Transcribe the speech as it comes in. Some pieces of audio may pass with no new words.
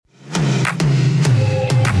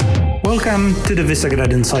Welcome to the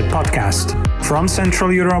Visegrad Insight podcast from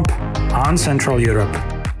Central Europe on Central Europe.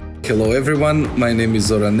 Hello everyone, my name is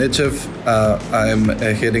Zoran Nechev. I'm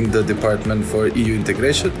heading the Department for EU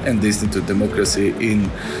Integration and Institute Democracy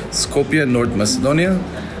in Skopje, North Macedonia.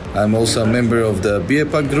 I'm also a member of the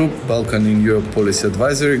BEPA Group, Balkan in Europe Policy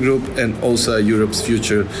Advisory Group, and also a Europe's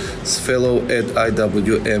Future Fellow at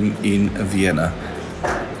IWM in Vienna.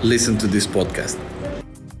 Listen to this podcast.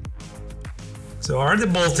 So are the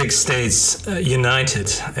Baltic states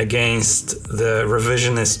united against the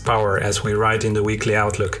revisionist power, as we write in the weekly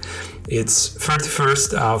outlook? It's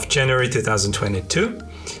 31st of January 2022.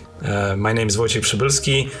 My name is Wojciech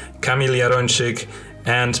Przybylski, Kamil Jarończyk,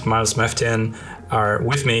 and Miles Meftian are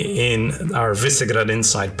with me in our Visegrad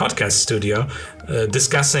Insight podcast studio,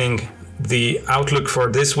 discussing the outlook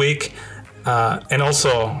for this week and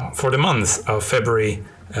also for the month of February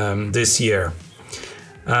this year.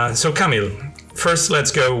 So Kamil, first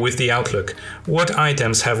let's go with the outlook. What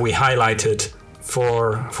items have we highlighted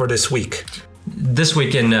for this week? This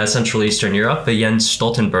week in Central Eastern Europe, Jens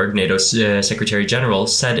Stoltenberg, NATO's Secretary General,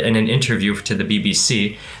 said in an interview to the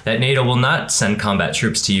BBC that NATO will not send combat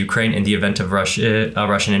troops to Ukraine in the event of a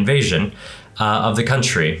Russian invasion of the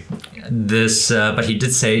country. But he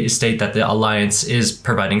did state that the alliance is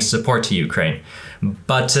providing support to Ukraine.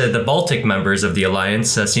 But the Baltic members of the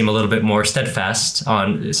alliance seem a little bit more steadfast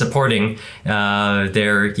on supporting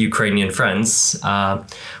their Ukrainian friends.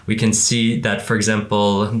 We can see that, for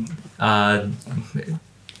example,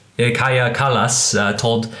 Kaja Kallas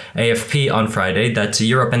told AFP on Friday that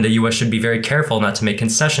Europe and the US should be very careful not to make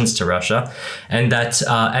concessions to Russia, and that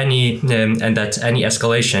any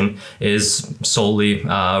escalation is solely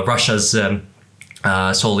Russia's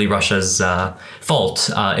fault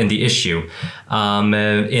in the issue.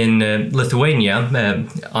 In Lithuania,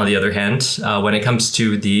 on the other hand, when it comes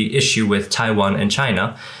to the issue with Taiwan and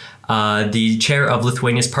China, the chair of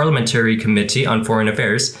Lithuania's Parliamentary Committee on Foreign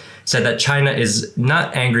Affairs said that China is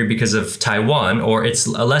not angry because of Taiwan, or it's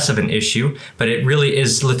less of an issue, but it really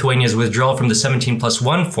is Lithuania's withdrawal from the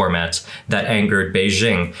 17+1 format that angered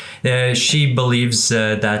Beijing. She believes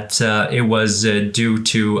that it was due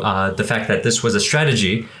to the fact that this was a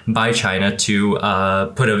strategy by China to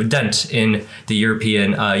put a dent in the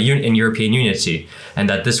European unity, and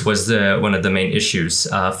that this was one of the main issues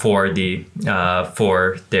for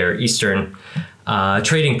their Eastern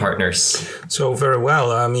trading partners. So very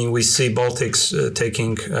well. I mean, we see Baltics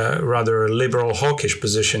taking a rather liberal, hawkish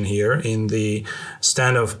position here in the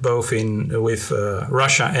standoff both with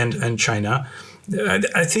Russia and China.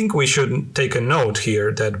 I think we should take a note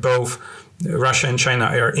here that both Russia and China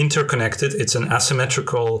are interconnected. It's an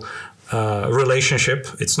asymmetrical relationship.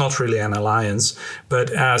 It's not really an alliance,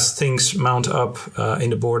 but as things mount up in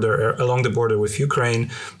the border, along the border with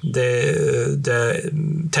Ukraine, the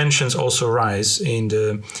tensions also rise in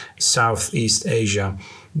the Southeast Asia.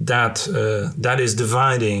 That is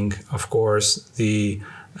dividing, of course, the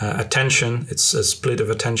attention. It's a split of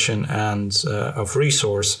attention and of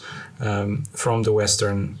resource from the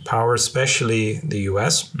Western power, especially the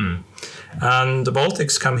US. And the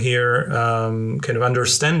Baltics come here kind of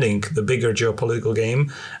understanding the bigger geopolitical game,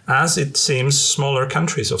 as it seems smaller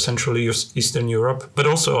countries of Central Eastern Europe, but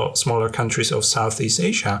also smaller countries of Southeast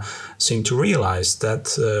Asia seem to realize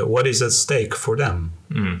that what is at stake for them.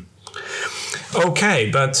 Okay,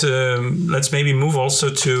 but let's maybe move also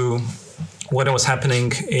to what was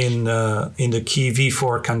happening in the key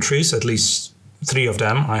V4 countries, at least 3 of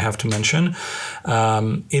them I have to mention.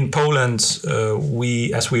 In Poland,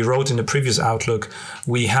 as we wrote in the previous outlook,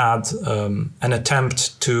 we had an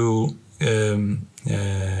attempt to,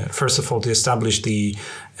 first of all, to establish the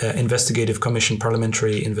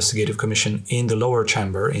Parliamentary Investigative Commission in the lower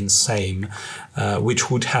chamber in Sejm, which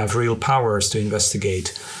would have real powers to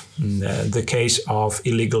investigate the case of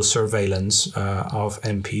illegal surveillance of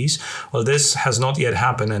MPs. Well, this has not yet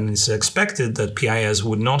happened, and it's expected that PIS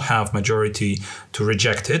would not have majority to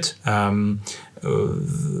reject it.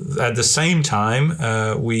 At the same time,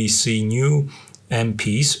 we see new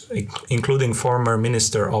MPs, including former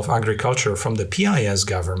Minister of Agriculture from the PIS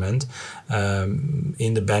government,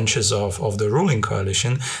 in the benches of the ruling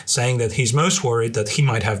coalition, saying that he's most worried that he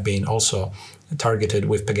might have been also targeted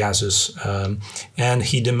with Pegasus, and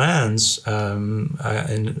he demands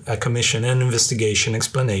a commission, an investigation,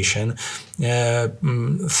 explanation,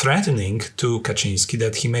 threatening to Kaczynski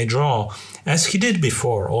that he may draw, as he did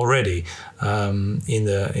before already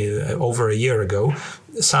over a year ago,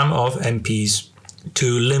 some of MPs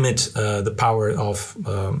to limit the power of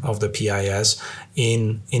the PIS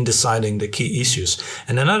in deciding the key issues.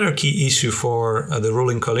 And another key issue for the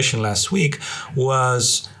ruling coalition last week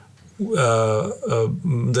was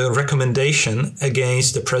the recommendation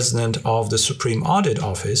against the president of the Supreme Audit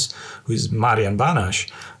Office, who is Marian Banash,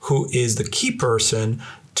 who is the key person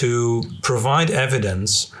to provide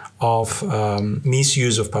evidence of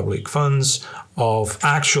misuse of public funds, of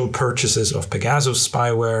actual purchases of Pegasus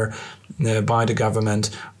spyware by the government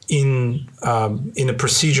in a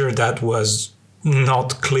procedure that was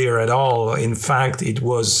not clear at all. In fact, it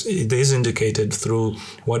is indicated through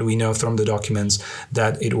what we know from the documents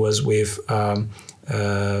that it was with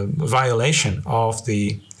violation of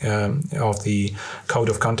the code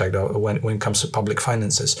of conduct when it comes to public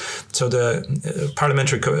finances. So the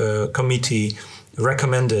parliamentary committee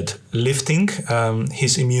recommended lifting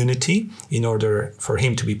his immunity in order for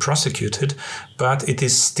him to be prosecuted, but it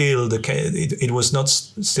is still the case. It was not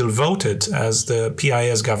still voted, as the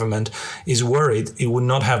PIS government is worried it would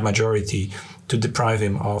not have majority to deprive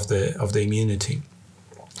him of the immunity.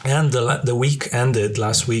 And the week ended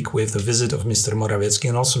last week with the visit of Mr. Morawiecki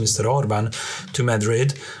and also Mr. Orban to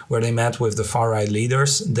Madrid, where they met with the far-right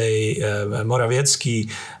leaders. Morawiecki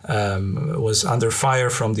was under fire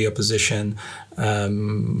from the opposition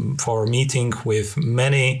for meeting with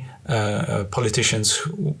many politicians,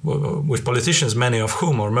 many of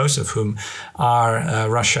whom, or most of whom, are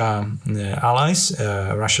Russia allies,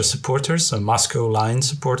 Russia supporters, Moscow line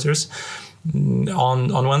supporters.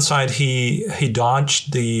 On one side, he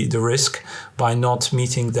dodged the risk by not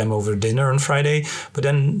meeting them over dinner on Friday, but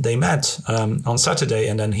then they met on Saturday,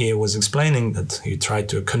 and then he was explaining that he tried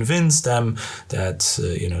to convince them that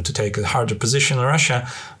to take a harder position on Russia.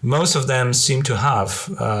 Most of them seem to have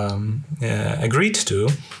agreed to.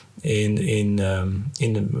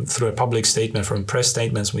 Through a public statement, from press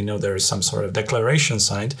statements, we know there is some sort of declaration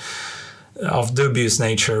signed of dubious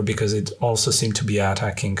nature, because it also seemed to be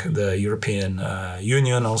attacking the European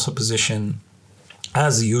Union also position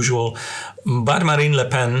as usual. But Marine Le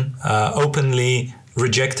Pen openly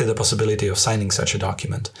rejected the possibility of signing such a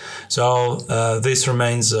document. So this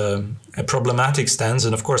remains a problematic stance.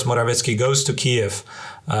 And of course, Morawiecki goes to Kiev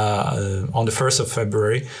on the 1st of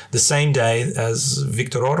February, the same day as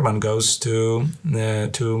Viktor Orban goes to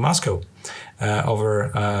Moscow.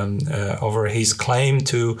 Over his claim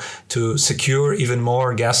to secure even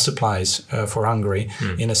more gas supplies for Hungary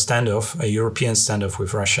in a European standoff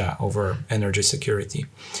with Russia over energy security.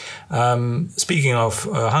 Speaking of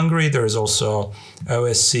Hungary, there is also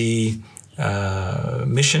OSCE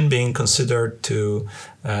mission being considered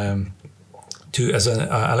as an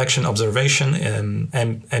election observation.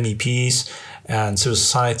 MEPs and civil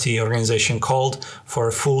society organization called for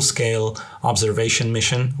a full-scale observation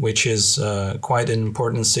mission, which is quite an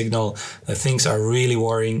important signal that things are really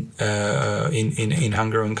worrying in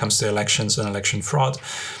Hungary when it comes to elections and election fraud.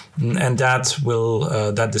 And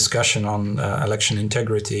that discussion on election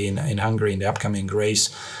integrity in Hungary in the upcoming race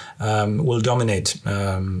will dominate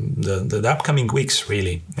the upcoming weeks,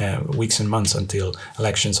 really, weeks and months until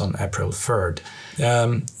elections on April 3rd.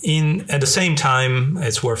 At the same time,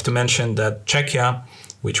 it's worth to mention that Czechia,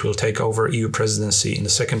 which will take over EU presidency in the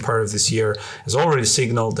second part of this year, has already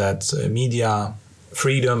signaled that media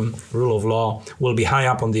freedom, rule of law will be high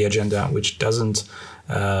up on the agenda, which doesn't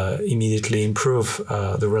immediately improve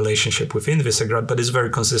the relationship within Visegrad, but is very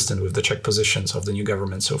consistent with the Czech positions of the new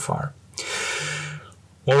government so far.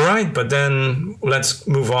 All right, but then let's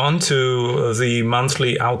move on to the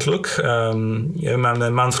monthly outlook, the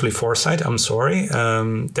monthly foresight,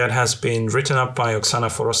 that has been written up by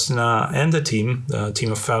Oksana Forostina and the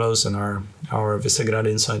team of fellows and our Visegrad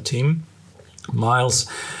Insight team. Miles,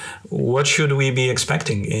 what should we be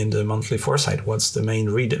expecting in the monthly foresight? What's the main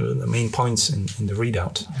points in the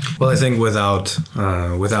readout? Well, I think without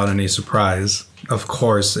any surprise, of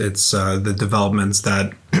course, it's the developments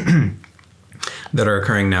that that are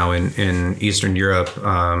occurring now in Eastern Europe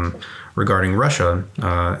regarding Russia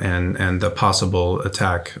and the possible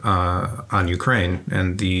attack on Ukraine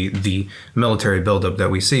and the military buildup that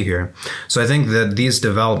we see here. So I think that these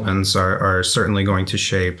developments are certainly going to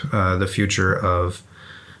shape the future of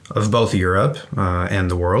both Europe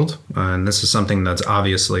and the world. And this is something that's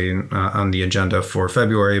obviously on the agenda for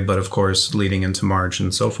February, but of course leading into March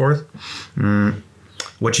and so forth.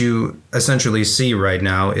 What you essentially see right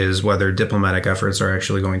now is whether diplomatic efforts are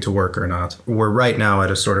actually going to work or not. We're right now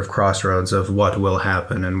at a sort of crossroads of what will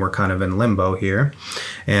happen, and we're kind of in limbo here.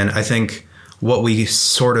 And I think what we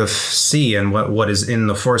sort of see and what is in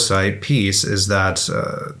the foresight piece is that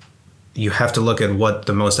you have to look at what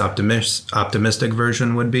the most optimistic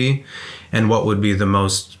version would be and what would be the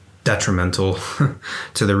most detrimental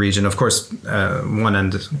to the region. Of course, one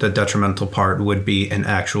end, the detrimental part would be an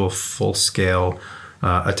actual full-scale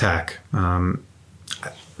attack.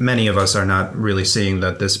 many of us are not really seeing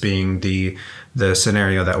that this being the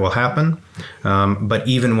scenario that will happen. But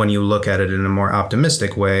even when you look at it in a more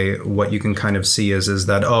optimistic way, what you can kind of see is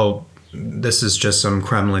that, oh, this is just some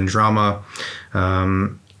Kremlin drama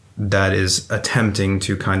that is attempting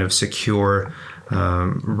to kind of secure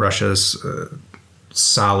Russia's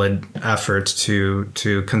solid effort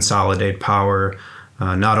to consolidate power,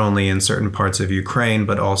 not only in certain parts of Ukraine,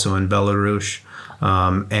 but also in Belarus.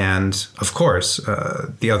 And of course,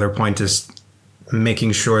 the other point is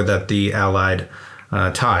making sure that the allied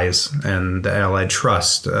ties and the allied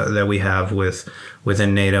trust that we have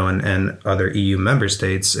within NATO and other EU member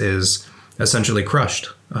states is essentially crushed.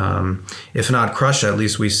 If not crushed, at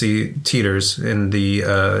least we see teeters in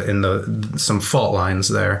some fault lines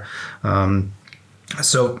there.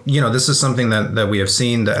 So, this is something that we have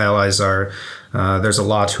seen. The allies are, there's a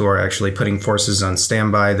lot who are actually putting forces on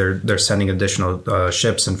standby. They're sending additional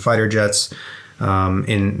ships and fighter jets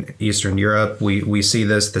in Eastern Europe. We see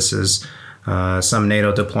this. This is some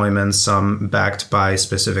NATO deployments, some backed by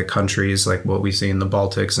specific countries like what we see in the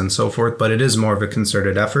Baltics and so forth. But it is more of a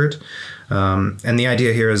concerted effort. And the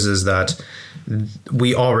idea here is that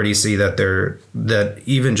we already see that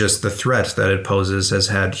even just the threat that it poses has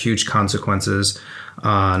had huge consequences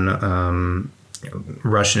on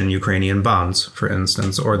Russian and Ukrainian bonds, for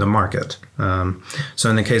instance, or the market. So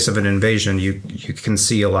in the case of an invasion, you can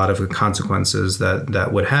see a lot of the consequences that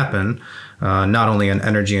would happen, not only in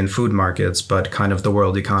energy and food markets, but kind of the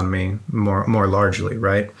world economy more largely,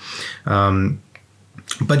 right?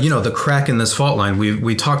 But the crack in this fault line,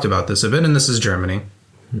 we talked about this a bit, and this is Germany.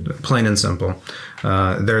 Plain and simple.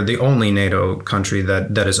 They're the only NATO country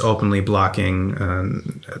that is openly blocking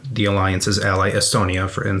the alliance's ally Estonia,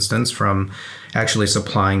 for instance, from actually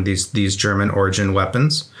supplying these German origin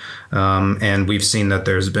weapons. And we've seen that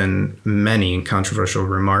there's been many controversial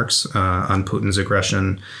remarks on Putin's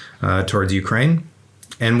aggression towards Ukraine.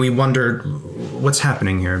 And we wondered what's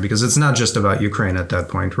happening here, because it's not just about Ukraine at that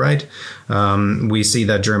point, right? We see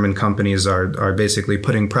that German companies are basically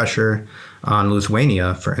putting pressure on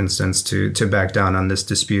Lithuania, for instance, to back down on this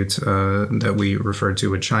dispute that we referred to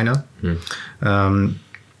with China.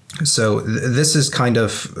 So this is kind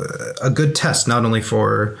of a good test, not only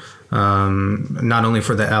for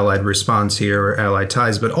the Allied response here or Allied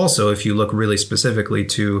ties, but also if you look really specifically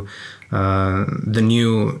to the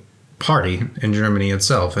new party in Germany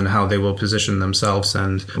itself and how they will position themselves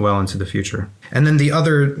and well into the future. And then the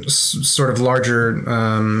other sort of larger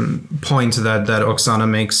point that Oksana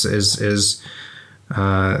makes is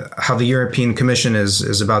how the European Commission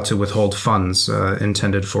is about to withhold funds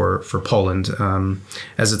intended for Poland,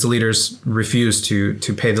 as its leaders refuse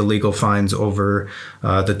to pay the legal fines over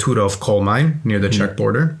the Turów coal mine near the Czech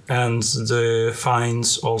border. And the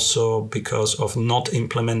fines also because of not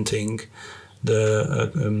implementing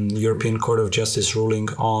the European Court of Justice ruling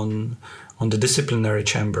on the disciplinary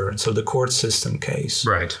chamber, so the court system case.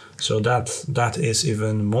 Right. So that is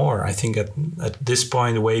even more, I think, at this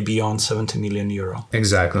point, way beyond 70 million euro.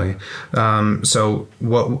 Exactly. So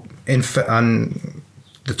on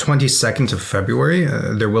the 22nd of February,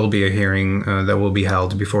 there will be a hearing that will be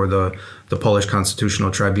held before the Polish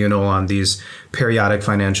Constitutional Tribunal on these periodic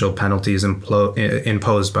financial penalties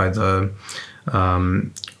imposed by the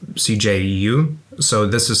CJEU. So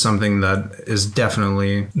this is something that is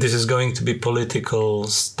definitely... This is going to be political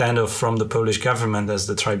standoff from the Polish government as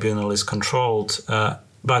the tribunal is controlled.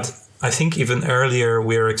 But I think even earlier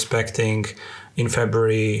we're expecting in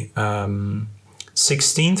February,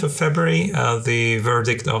 16th of February, the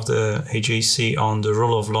verdict of the AGC on the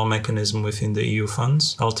rule of law mechanism within the EU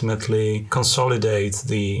funds, ultimately consolidate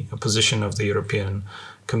the position of the European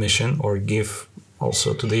Commission or give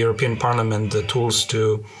also to the European Parliament the tools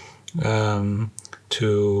to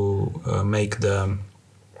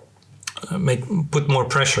put more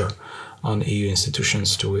pressure on EU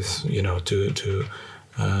institutions to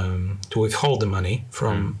withhold the money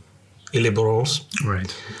from illiberals.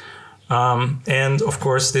 Right. And of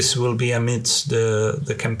course, this will be amidst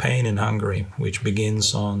the campaign in Hungary, which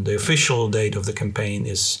begins on the official date of the campaign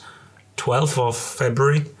is 12th of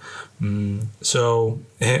February. So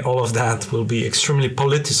all of that will be extremely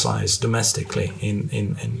politicized domestically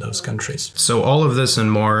in those countries. So all of this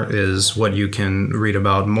and more is what you can read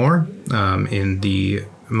about more in the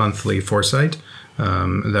monthly foresight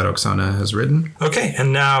that Oksana has written. Okay,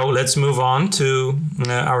 and now let's move on to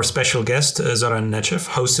our special guest, Zoran Nechev,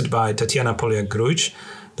 hosted by Tatiana Poliak-Grujic,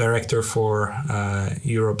 director for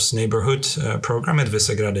Europe's Neighborhood Program at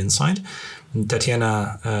Visegrad Insight.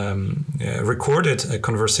 Tatiana recorded a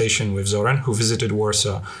conversation with Zoran, who visited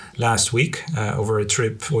Warsaw last week over a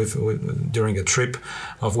trip during a trip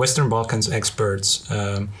of Western Balkans experts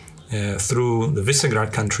through the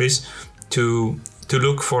Visegrad countries to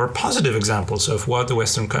look for positive examples of what the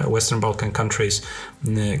Western Balkan countries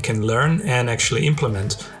can learn and actually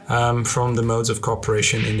implement from the modes of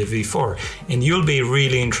cooperation in the V4. And you'll be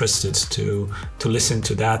really interested to listen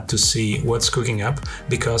to that, to see what's cooking up,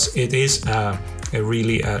 because it is a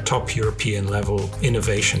really top European level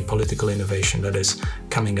innovation, political innovation that is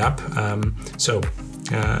coming up. So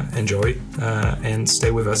enjoy and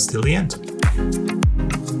stay with us till the end.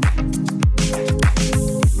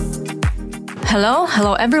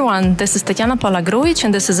 Hello everyone. This is Tatiana Palagruic,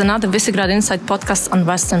 and this is another Visegrad Insight podcast on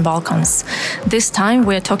Western Balkans. This time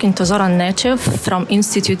we are talking to Zoran Nechev from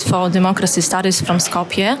Institute for Democracy Studies from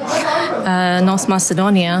Skopje, North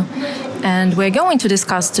Macedonia, and we're going to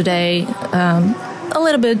discuss today a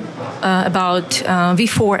little bit about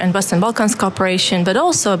V4 and Western Balkans cooperation, but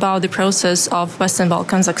also about the process of Western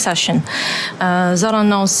Balkans accession. Zoran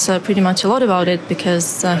knows pretty much a lot about it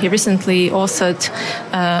because he recently authored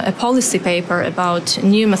a policy paper about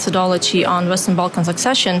new methodology on Western Balkans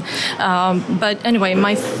accession. But anyway,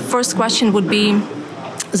 my first question would be,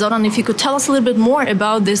 Zoran, if you could tell us a little bit more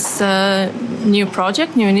about this new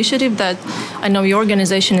project, new initiative that I know your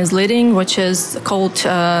organization is leading, which is called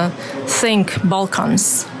Think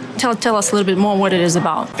Balkans. Tell us a little bit more what it is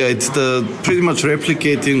about. Yeah, it's pretty much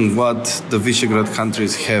replicating what the Visegrad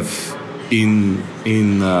countries have in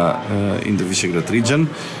the Visegrad region.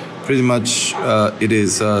 Pretty much it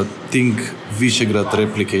is a Think Visegrad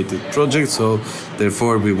replicated project. So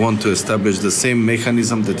therefore we want to establish the same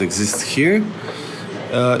mechanism that exists here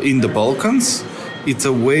in the Balkans. It's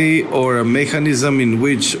a way or a mechanism in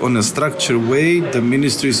which, on a structured way, the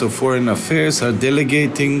ministries of foreign affairs are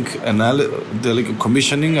delegating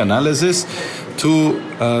commissioning analysis to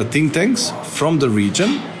think tanks from the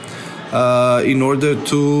region in order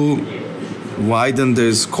to widen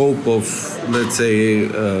the scope of, let's say,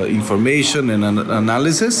 information and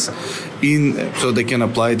analysis so they can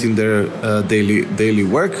apply it in their daily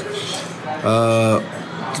work.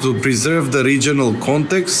 To preserve the regional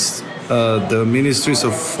context, the ministries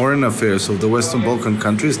of foreign affairs of the Western Balkan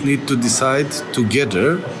countries need to decide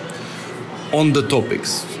together on the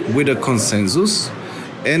topics with a consensus,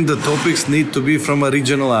 and the topics need to be from a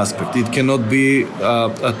regional aspect. It cannot be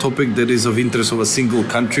a topic that is of interest of a single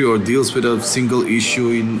country or deals with a single issue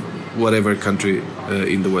in whatever country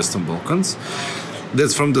in the Western Balkans.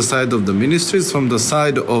 That's from the side of the ministries. From the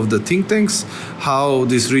side of the think tanks, how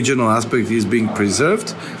this regional aspect is being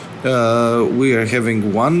preserved. We are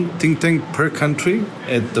having one think tank per country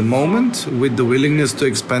at the moment, with the willingness to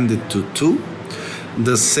expand it to 2.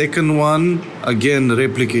 The second one, again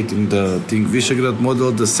replicating the Think Visegrad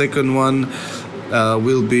model, the second one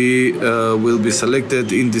will be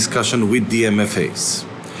selected in discussion with the MFAs.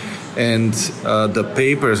 And the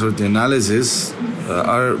papers or the analysis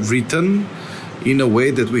are written in a way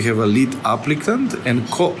that we have a lead applicant and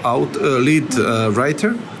lead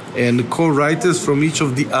writer and co-writers from each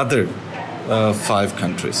of the other 5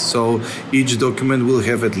 countries. So each document will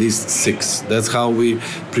have at least 6. That's how we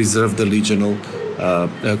preserve the regional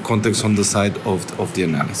context on the side of the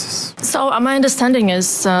analysis. So my understanding is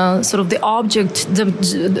sort of the object,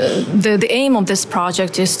 the aim of this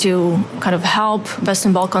project is to kind of help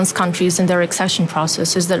Western Balkans countries in their accession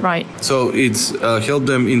process. Is that right? So it's help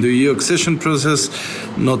them in the EU accession process,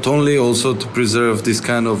 not only also to preserve this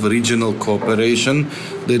kind of regional cooperation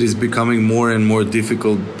that is becoming more and more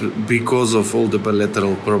difficult because of all the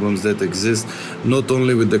bilateral problems that exist, not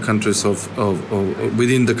only with the countries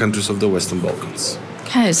within the countries of the Western Balkans.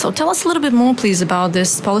 Okay, so tell us a little bit more, please, about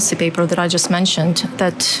this policy paper that I just mentioned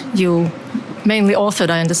that you mainly authored,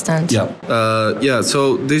 I understand. Yeah.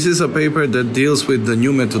 So this is a paper that deals with the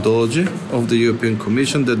new methodology of the European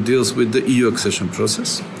Commission that deals with the EU accession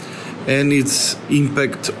process and its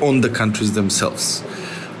impact on the countries themselves.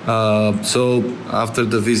 So after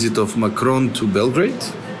the visit of Macron to Belgrade,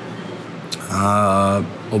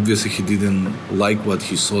 obviously he didn't like what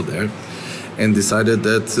he saw there and decided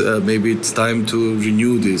that maybe it's time to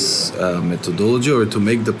renew this methodology or to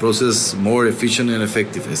make the process more efficient and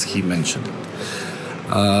effective, as he mentioned.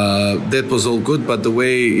 That was all good, but the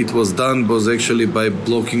way it was done was actually by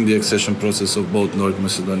blocking the accession process of both North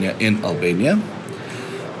Macedonia and Albania,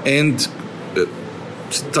 and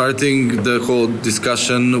starting the whole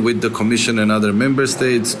discussion with the Commission and other member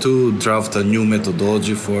states to draft a new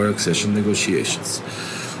methodology for accession negotiations.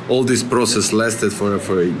 all this process lasted for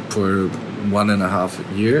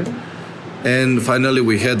 1.5 years. And finally,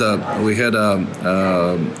 we had a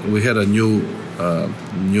new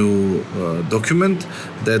document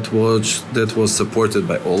that was supported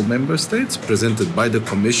by all member states, presented by the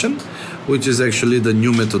Commission, which is actually the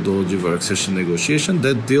new methodology for accession negotiation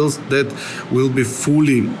that will be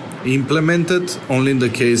fully implemented only in the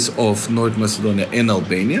case of North Macedonia and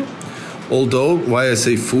Albania. Although, why I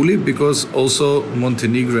say fully, because also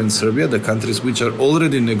Montenegro and Serbia, the countries which are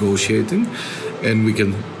already negotiating, and we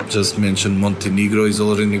can just mention Montenegro is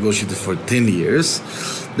already negotiated for 10 years,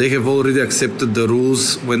 they have already accepted the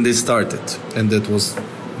rules when they started. And that was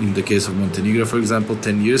in the case of Montenegro, for example,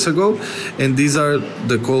 10 years ago. And these are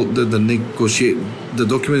the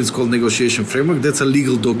document is called negotiation framework. That's a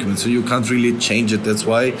legal document, so you can't really change it. That's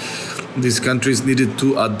why these countries needed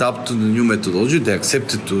to adapt to the new methodology. They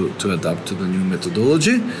accepted to adapt to the new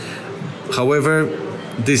methodology. However,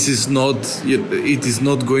 it is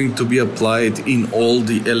not going to be applied in all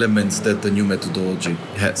the elements that the new methodology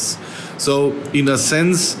has. So, in a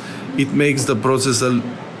sense, it makes the process a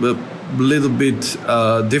little bit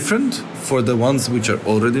different for the ones which are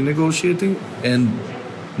already negotiating, and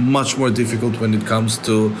much more difficult when it comes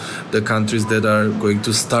to the countries that are going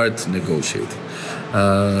to start negotiating.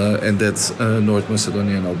 And that's North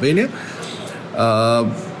Macedonia and Albania.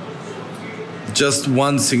 Just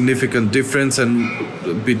one significant difference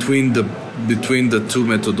between the two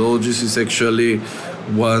methodologies is actually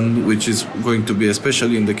one which is going to be,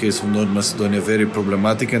 especially in the case of North Macedonia, very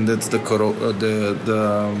problematic, and that's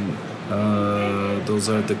those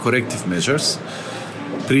are the corrective measures.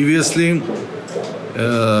 Previously,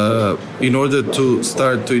 in order to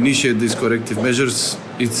start to initiate these corrective measures,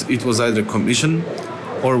 it was either Commission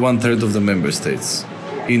or 1/3 of the member states.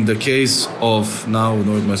 In the case of now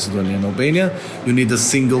North Macedonia and Albania, you need a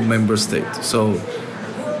single member state. So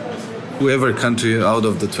whoever country out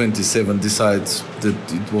of the 27 decides that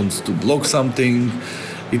it wants to block something,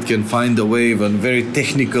 it can find a way of a very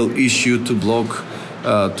technical issue to block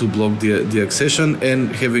the accession,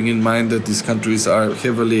 and having in mind that these countries are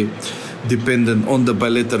heavily dependent on the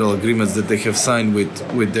bilateral agreements that they have signed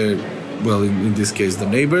with their, well, in this case, the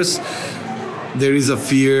neighbors. There is a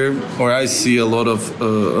fear, or I see a lot of,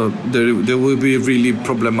 there will be really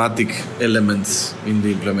problematic elements in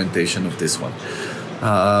the implementation of this one.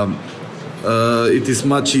 It is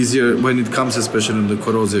much easier when it comes, especially on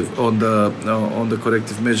the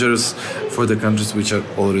corrective measures for the countries which are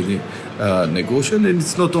already negotiating. And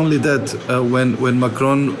it's not only that. When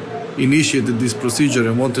Macron initiated this procedure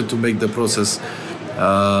and wanted to make the process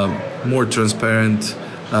more transparent,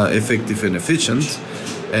 effective, and efficient,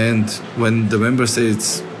 and when the member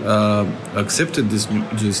states accepted this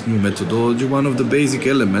new methodology, one of the basic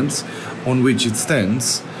elements on which it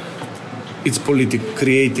stands, it's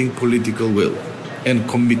creating political will and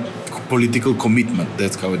political commitment.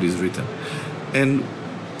 That's how it is written, and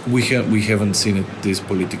we haven't seen this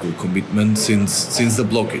political commitment since the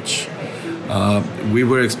blockage. We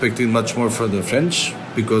were expecting much more from the French,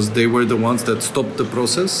 because they were the ones that stopped the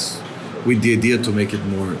process with the idea to make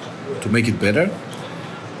it better.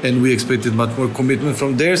 And we expected much more commitment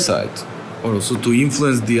from their side, also to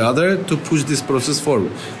influence the other to push this process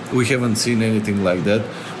forward. We haven't seen anything like that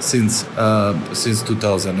since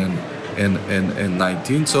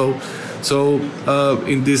 2019. So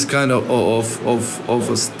in this kind of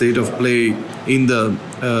a state of play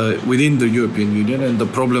within the European Union, and the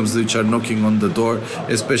problems which are knocking on the door,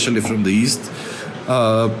 especially from the east,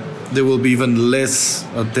 there will be even less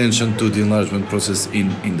attention to the enlargement process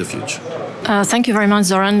in the future. Thank you very much,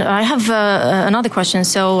 Zoran. I have another question.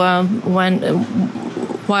 So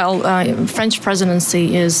while French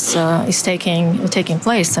presidency is taking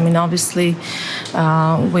place, I mean, obviously,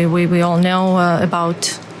 we all know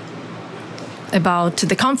about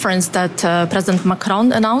the conference that President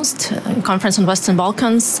Macron announced, conference on Western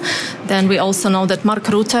Balkans. Then we also know that Mark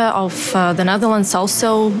Rutte of the Netherlands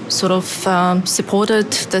also sort of supported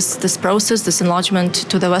this process, this enlargement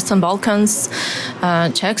to the Western Balkans.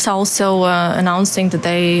 Czechs also announcing that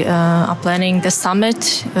they are planning the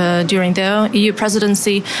summit during their EU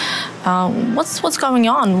presidency. What's going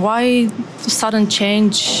on? Why the sudden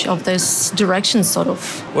change of this direction, sort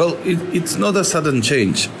of? Well, it's not a sudden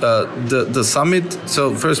change. The summit.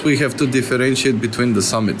 So first, we have to differentiate between the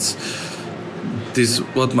summits.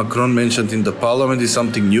 What Macron mentioned in the parliament is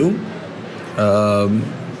something new.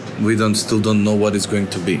 We still don't know what it's going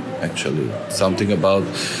to be. Actually, something about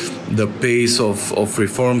the pace of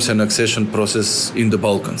reforms and accession process in the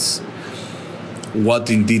Balkans. What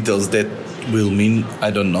in details that will mean,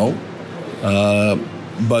 I don't know.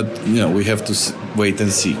 But we have to wait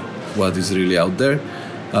and see what is really out there.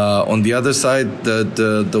 On the other side,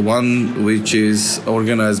 the one which is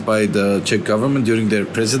organized by the Czech government during their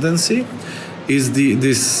presidency is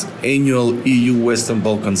this annual EU Western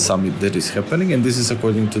Balkan Summit that is happening, and this is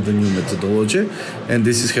according to the new methodology. And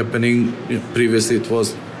this is happening, previously it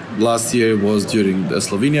was, last year it was during the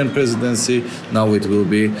Slovenian presidency, now it will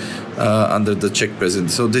be under the Czech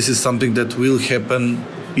presidency. So this is something that will happen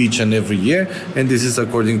each and every year, and this is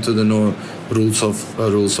according to the new rules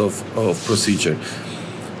of procedure.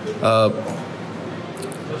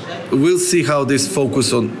 We'll see how this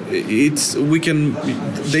focus on it's.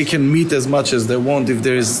 They can meet as much as they want if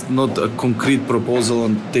there is not a concrete proposal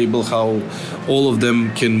on the table how all of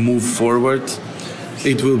them can move forward.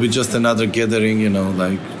 It will be just another gathering,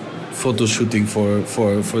 like photo shooting for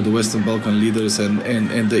the Western Balkan leaders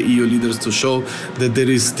and the EU leaders to show that there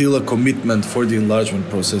is still a commitment for the enlargement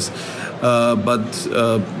process. But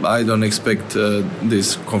I don't expect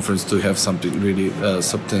this conference to have something really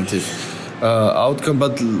substantive outcome.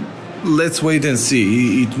 But let's wait and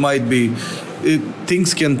see. It might be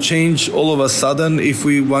things can change all of a sudden if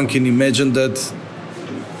one can imagine that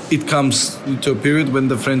it comes to a period when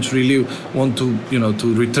the French really want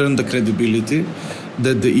to return the credibility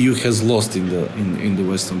that the EU has lost in the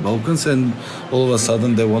Western Balkans, and all of a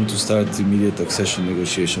sudden they want to start immediate accession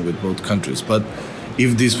negotiation with both countries. But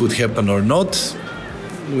if this would happen or not,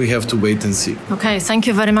 we have to wait and see. Okay, thank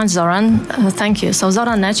you very much, Zoran. Thank you. So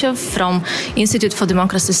Zoran Nechev from Institute for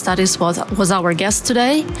Democracy Studies was our guest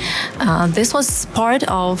today. This was part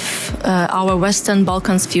of our Western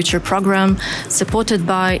Balkans Future program supported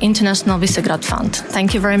by International Visegrad Fund.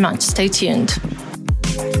 Thank you very much. Stay tuned.